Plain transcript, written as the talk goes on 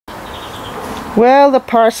Well, the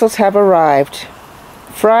parcels have arrived.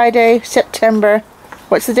 Friday, September,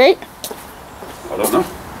 what's the date? I don't know.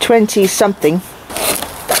 20 something.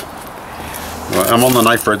 Right, I'm on the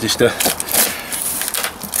knife register.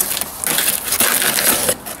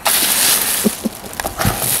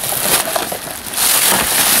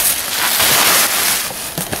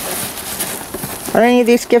 Are any of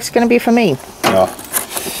these gifts going to be for me? No.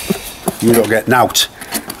 You don't get nout.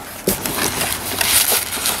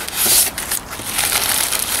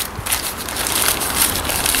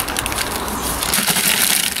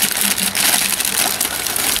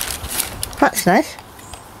 That's nice.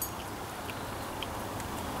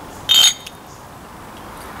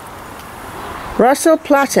 Russell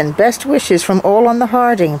Platten, best wishes from all on the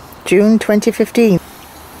Harding, June 2015.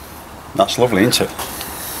 That's lovely, isn't it?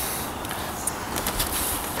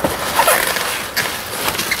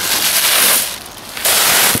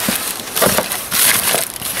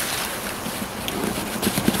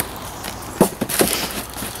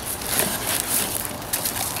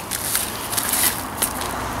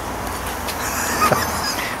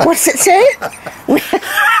 What's it say?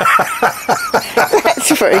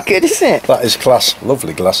 That's very good, isn't it? That is class.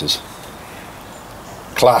 Lovely glasses.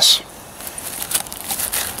 Class.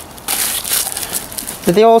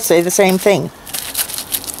 Did they all say the same thing?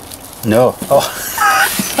 No. Oh.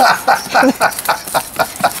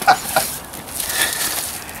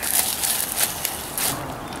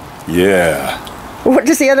 Yeah. What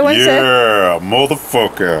does the other one say? Yeah,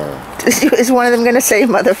 motherfucker. Is one of them going to say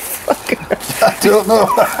motherfucker? I don't know.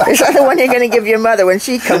 Is that the one you're going to give your mother when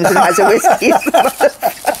she comes and has a whiskey?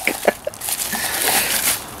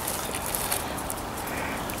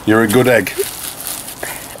 You're a good egg.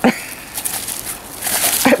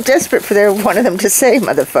 I'm desperate for one of them to say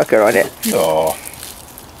motherfucker on it. Oh.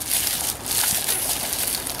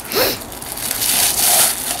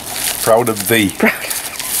 Proud of thee.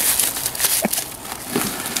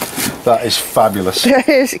 That is fabulous. That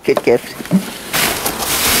is a good gift.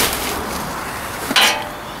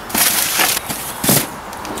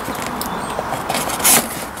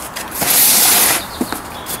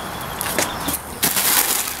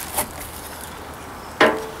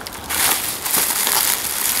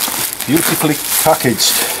 Beautifully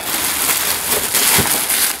packaged.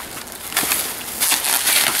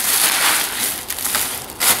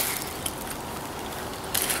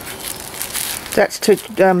 That's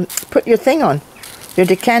to put your thing on, your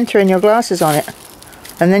decanter and your glasses on it,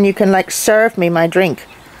 and then you can like serve me my drink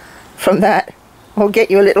from that, or get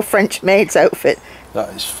you a little French maid's outfit. That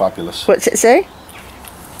is fabulous. What's it say?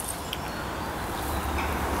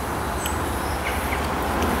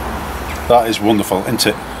 That is wonderful, isn't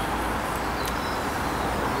it?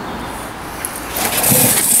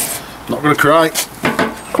 Not gonna cry.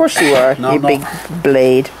 Of course you are, No, you I'm big not.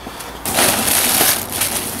 blade.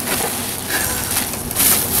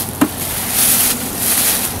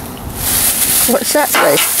 What's that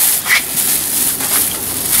say?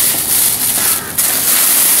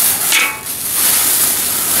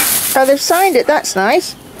 Oh, they've signed it, that's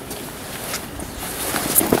nice.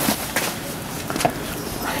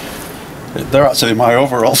 They're actually my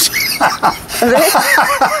overalls. Are they?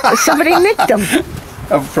 Somebody nicked them.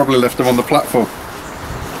 I've probably left them on the platform.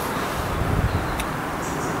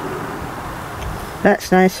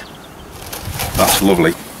 That's nice. That's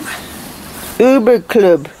lovely. Uber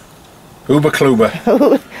Club. Uber Kluber.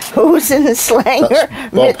 Hosen Slanger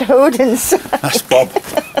mit Bob. Hoden. That's Bob.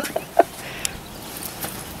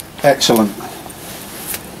 Excellent.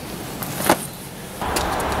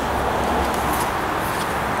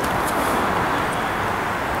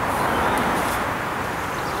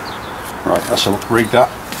 Right, I shall read that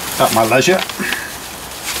at my leisure.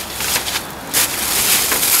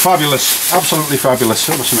 Fabulous, absolutely fabulous.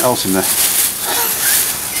 Oh, there's something else in there.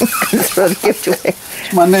 Throw the gift away.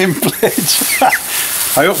 It's my nameplate.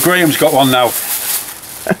 I hope Graham's got one now.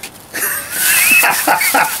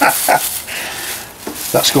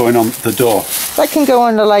 That's going on the door. That can go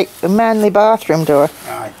on the like the manly bathroom door.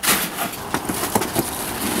 Aye.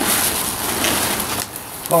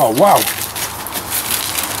 Oh wow.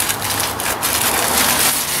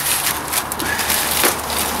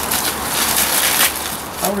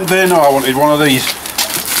 How did they know I wanted one of these?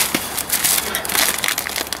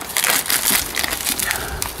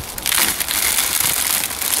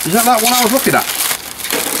 Is that one I was looking at?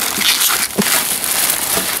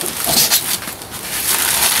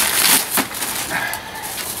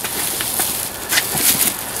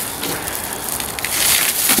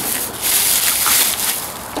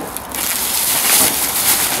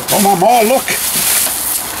 Come on, more, look!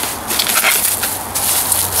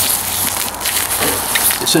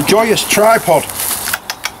 It's It's a joyous tripod.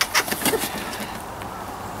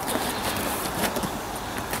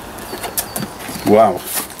 Wow,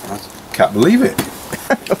 I can't believe it.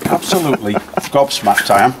 Absolutely gobsmacked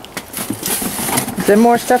I am. Is there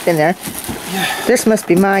more stuff in there? Yeah. This must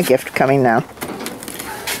be my gift coming now.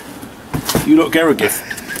 You don't get a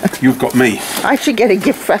gift. You've got me. I should get a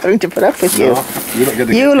gift for having to put up with you. No, you don't get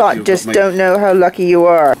a You gift. lot You've just got me. don't know how lucky you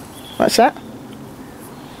are. What's that?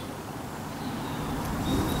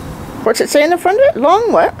 What's it say in the front of it?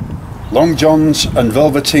 Long what? Long johns and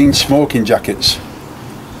velveteen smoking jackets.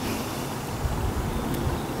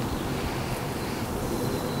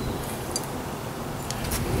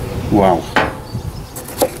 Wow.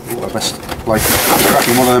 Ooh, I best like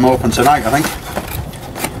cracking one of them open tonight, I think.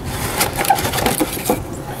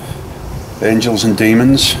 Angels and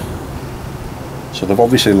demons. So they've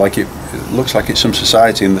obviously like it looks like it's some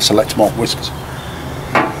society in the select malt whiskers.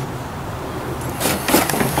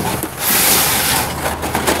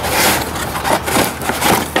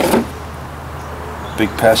 Big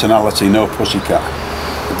personality, no pussycat.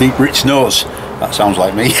 A deep rich nose. That sounds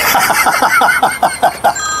like me.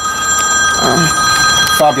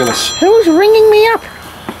 Fabulous. Who's ringing me up?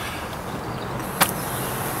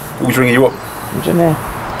 Who's ringing you up? I don't know.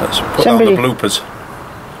 Let's put Somebody. that on the bloopers.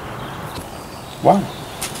 Wow.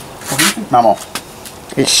 What do you think,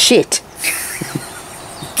 Mamo? It's shit.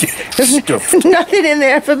 Stuff. Nothing in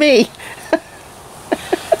there for me.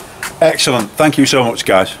 Excellent. Thank you so much,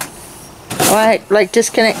 guys. Right, like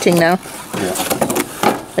disconnecting now.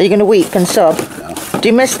 Yeah. Are you going to weep and sob? No. Do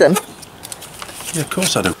you miss them? Yeah, of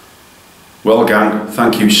course I do. Well, gang,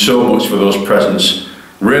 thank you so much for those presents.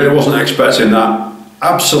 Really wasn't expecting that.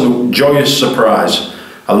 Absolute joyous surprise.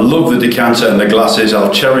 I love the decanter and the glasses.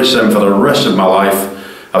 I'll cherish them for the rest of my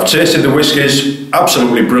life. I've tasted the whiskies,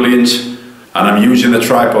 absolutely brilliant, and I'm using the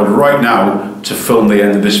tripod right now to film the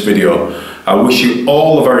end of this video. I wish you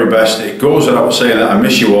all the very best. It goes without saying that I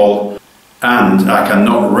miss you all, and I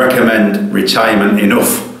cannot recommend retirement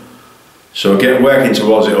enough. So get working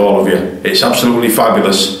towards it, all of you. It's absolutely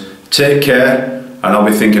fabulous. Take care, and I'll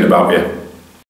be thinking about you.